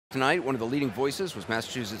Tonight, one of the leading voices was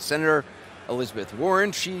Massachusetts Senator Elizabeth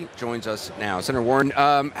Warren. She joins us now. Senator Warren,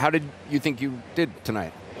 how did you think you did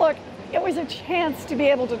tonight? Look, it was a chance to be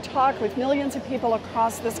able to talk with millions of people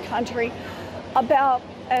across this country about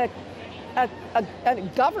a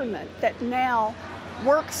government that now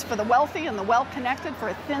works for the wealthy and the well-connected for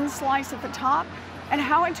a thin slice at the top, and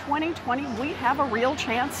how in 2020 we have a real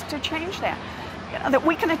chance to change that. That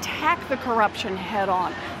we can attack the corruption head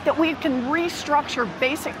on, that we can restructure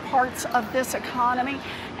basic parts of this economy,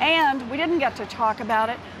 and we didn't get to talk about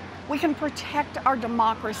it, we can protect our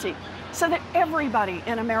democracy so that everybody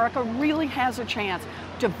in America really has a chance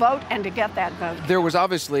to vote and to get that vote. There was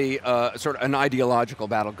obviously sort of an ideological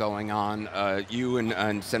battle going on. You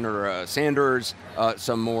and Senator Sanders,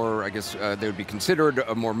 some more, I guess they would be considered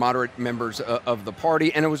more moderate members of the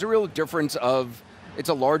party, and it was a real difference of, it's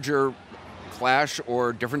a larger clash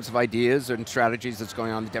or difference of ideas and strategies that's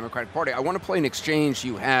going on in the Democratic Party. I want to play an exchange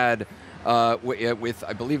you had with,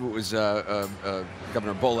 I believe it was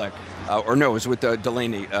Governor Bullock, or no, it was with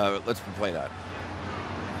Delaney. Let's play that.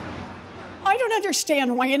 I don't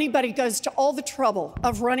understand why anybody goes to all the trouble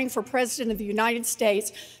of running for president of the United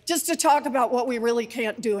States just to talk about what we really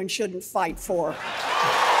can't do and shouldn't fight for.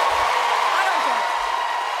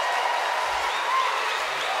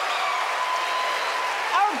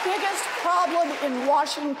 Biggest problem in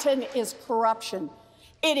Washington is corruption.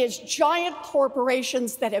 It is giant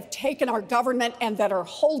corporations that have taken our government and that are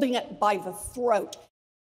holding it by the throat.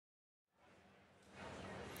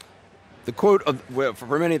 The quote of, well,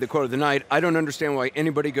 for many, the quote of the night, I don't understand why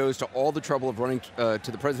anybody goes to all the trouble of running to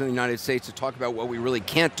the President of the United States to talk about what we really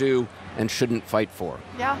can't do and shouldn't fight for.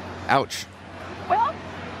 Yeah. Ouch. Well,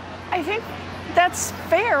 I think that's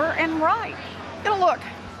fair and right. You know, look,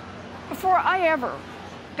 before I ever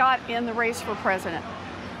got in the race for president,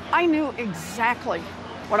 I knew exactly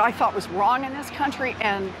what I thought was wrong in this country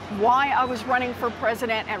and why I was running for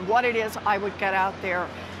president and what it is I would get out there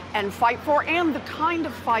and fight for, and the kind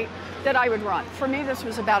of fight that I would run. For me, this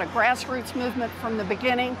was about a grassroots movement from the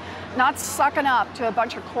beginning, not sucking up to a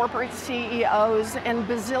bunch of corporate CEOs and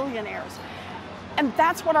bazillionaires. And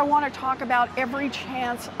that's what I want to talk about every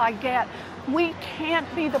chance I get. We can't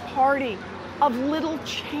be the party of little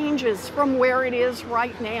changes from where it is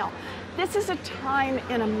right now. This is a time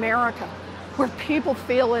in America where people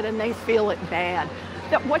feel it and they feel it bad.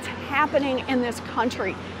 That what's happening in this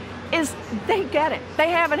country is they get it. They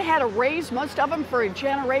haven't had a raise, most of them, for a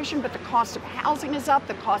generation, but the cost of housing is up,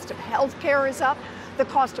 the cost of health care is up, the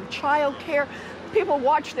cost of child care. People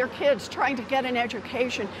watch their kids trying to get an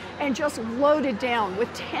education and just loaded down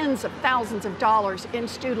with tens of thousands of dollars in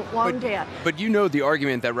student loan debt. But you know the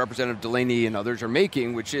argument that Representative Delaney and others are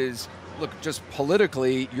making, which is, look, just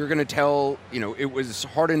politically, you're going to tell, it was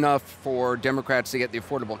hard enough for Democrats to get the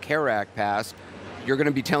Affordable Care Act passed. You're going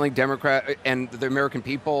to be telling Democrat and the American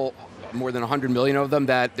people, more than 100 million of them,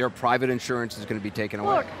 that their private insurance is going to be taken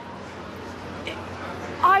away. Look,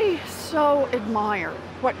 I so admire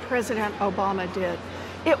what President Obama did.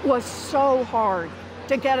 It was so hard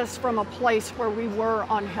to get us from a place where we were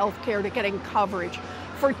on health care to getting coverage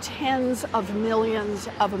for tens of millions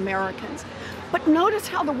of Americans. But notice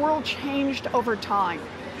how the world changed over time.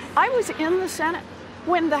 I was in the Senate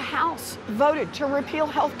when the House voted to repeal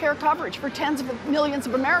health care coverage for tens of millions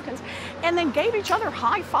of Americans and then gave each other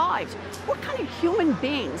high fives. What kind of human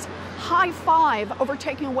beings high five over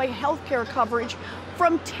taking away health care coverage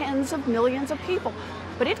from tens of millions of people?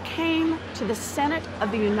 But it came to the Senate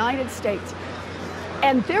of the United States.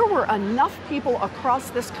 And there were enough people across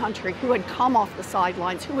this country who had come off the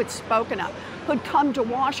sidelines, who had spoken up, who'd come to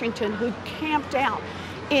Washington, who'd camped out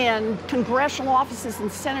in congressional offices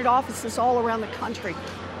and Senate offices all around the country,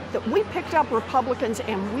 that we picked up Republicans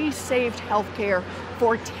and we saved health care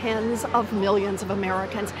for tens of millions of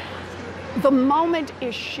Americans. The moment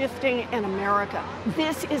is shifting in America.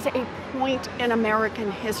 This is a point in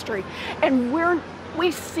American history. And we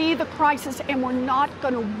see the crisis, and we're not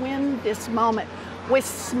going to win this moment with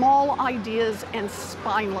small ideas and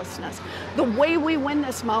spinelessness. The way we win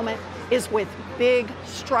this moment is with big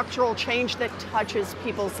structural change that touches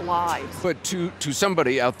people's lives. But to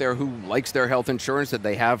somebody out there who likes their health insurance that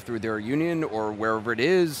they have through their union or wherever it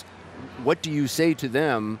is, what do you say to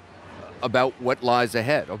them about what lies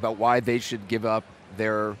ahead, about why they should give up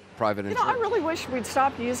their private insurance? I really wish we'd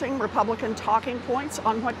stop using Republican talking points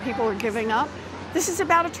on what people are giving up. This is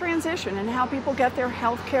about a transition and how people get their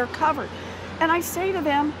health care covered. And I say to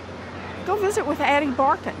them, go visit with Addie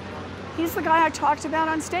Barkan. He's the guy I talked about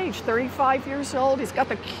on stage, 35 years old. He's got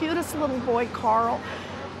the cutest little boy, Carl,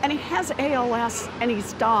 and he has ALS and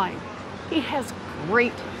he's dying. He has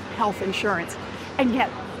great health insurance. And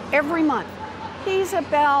yet every month He's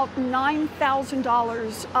about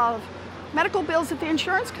 $9,000 of medical bills that the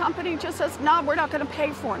insurance company just says, no, we're not going to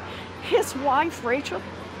pay for him. His wife, Rachel,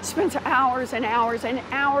 spends hours and hours and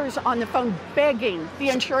hours on the phone begging the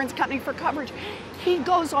insurance company for coverage. He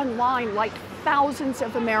goes online, like thousands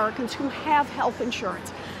of Americans who have health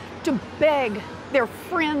insurance, to beg their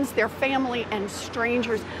friends, their family, and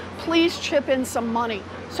strangers, please chip in some money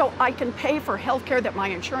so I can pay for health care that my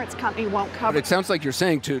insurance company won't cover. But it sounds like you're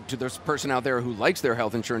saying to this person out there who likes their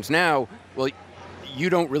health insurance now, well, you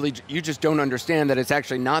just don't understand that it's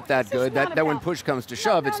actually not that good, that when push comes to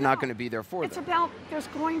shove, it's not going to be there for them. It's about, there's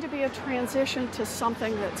going to be a transition to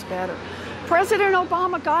something that's better. President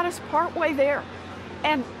Obama got us partway there.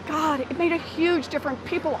 And God, it made a huge difference.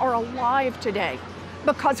 People are alive today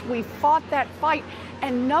because we fought that fight.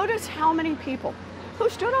 And notice how many people who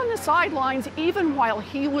stood on the sidelines even while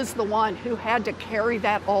he was the one who had to carry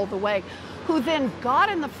that all the way, who then got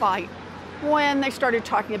in the fight when they started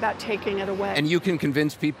talking about taking it away. And you can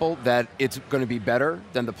convince people that it's going to be better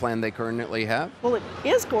than the plan they currently have? Well, it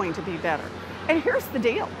is going to be better. And here's the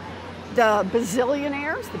deal. The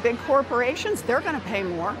bazillionaires, the big corporations, they're going to pay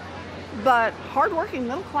more. But hardworking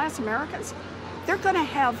middle-class Americans, they're going to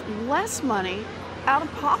have less money out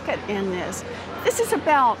of pocket in this. This is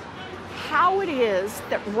about how it is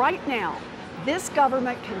that right now this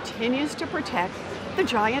government continues to protect the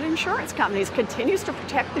giant insurance companies, continues to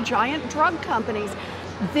protect the giant drug companies.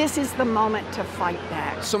 This is the moment to fight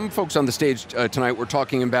back. Some folks on the stage tonight were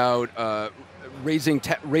talking about raising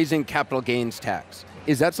capital gains tax.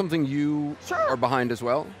 Is that something you are behind as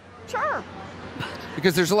well? Sure.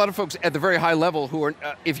 Because there's a lot of folks at the very high level who are,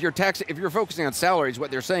 if you're focusing on salaries, what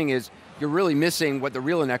they're saying is you're really missing what the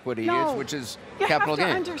real inequity is, which is capital gains.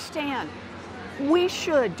 You have to understand, we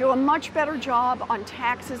should do a much better job on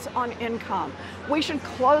taxes on income. We should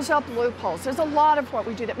close up loopholes. There's a lot of what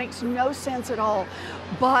we do that makes no sense at all.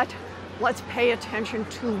 But let's pay attention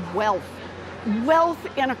to wealth.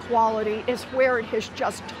 Wealth inequality is where it has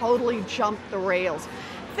just totally jumped the rails.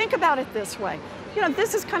 Think about it this way. You know,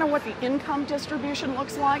 this is kind of what the income distribution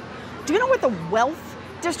looks like. Do you know what the wealth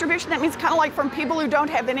distribution, that means kind of like from people who don't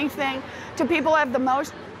have anything to people who have the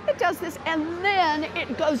most? It does this, and then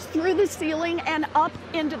it goes through the ceiling and up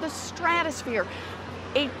into the stratosphere.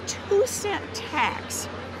 A 2-cent tax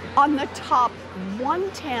on the top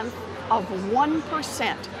 1/10 of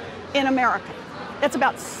 1% in America. That's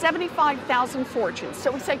about 75,000 fortunes.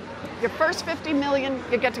 So we say your first 50 million,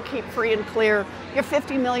 you get to keep free and clear. Your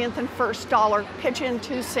 50 millionth and first dollar, pitch in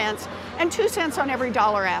 2 cents, and 2 cents on every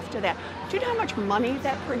dollar after that. Do you know how much money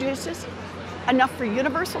that produces? Enough for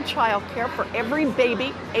universal child care for every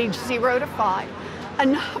baby age 0 to 5.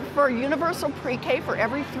 Enough for universal pre-K for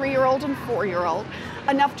every 3-year-old and 4-year-old.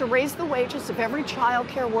 Enough to raise the wages of every child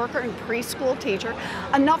care worker and preschool teacher.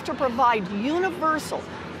 Enough to provide universal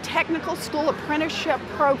technical school apprenticeship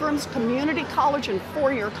programs, community college and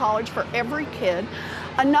 4-year college for every kid.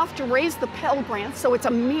 Enough to raise the Pell Grant so it's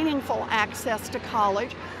a meaningful access to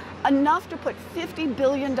college. Enough to put $50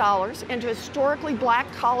 billion into historically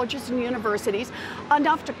black colleges and universities.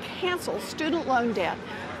 Enough to cancel student loan debt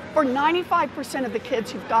for 95% of the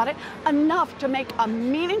kids who've got it. Enough to make a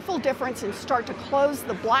meaningful difference and start to close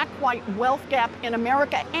the black-white wealth gap in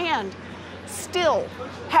America, and still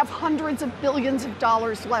have hundreds of billions of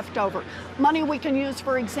dollars left over. Money we can use,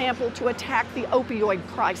 for example, to attack the opioid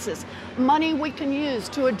crisis. Money we can use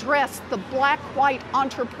to address the black-white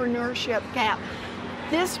entrepreneurship gap.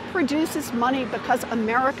 This produces money because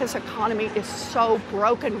America's economy is so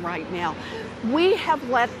broken right now. We have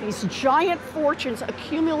let these giant fortunes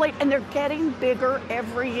accumulate, and they're getting bigger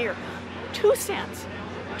every year. 2 cents,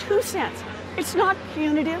 2 cents. It's not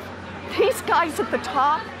punitive. These guys at the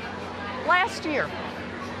top, last year,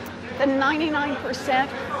 the 99%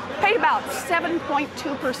 paid about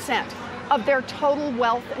 7.2% of their total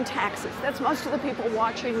wealth and taxes. That's most of the people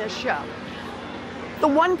watching this show. The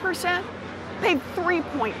 1% paid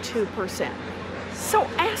 3.2%. So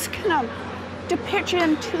asking them to pitch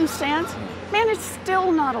in 2 cents, man, it's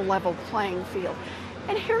still not a level playing field.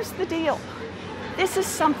 And here's the deal. This is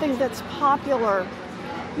something that's popular,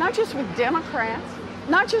 not just with Democrats,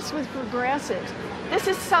 not just with progressives. This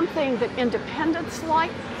is something that independents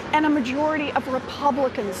like and a majority of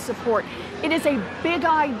Republicans support. It is a big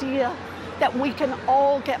idea that we can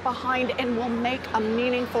all get behind and will make a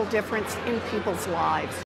meaningful difference in people's lives.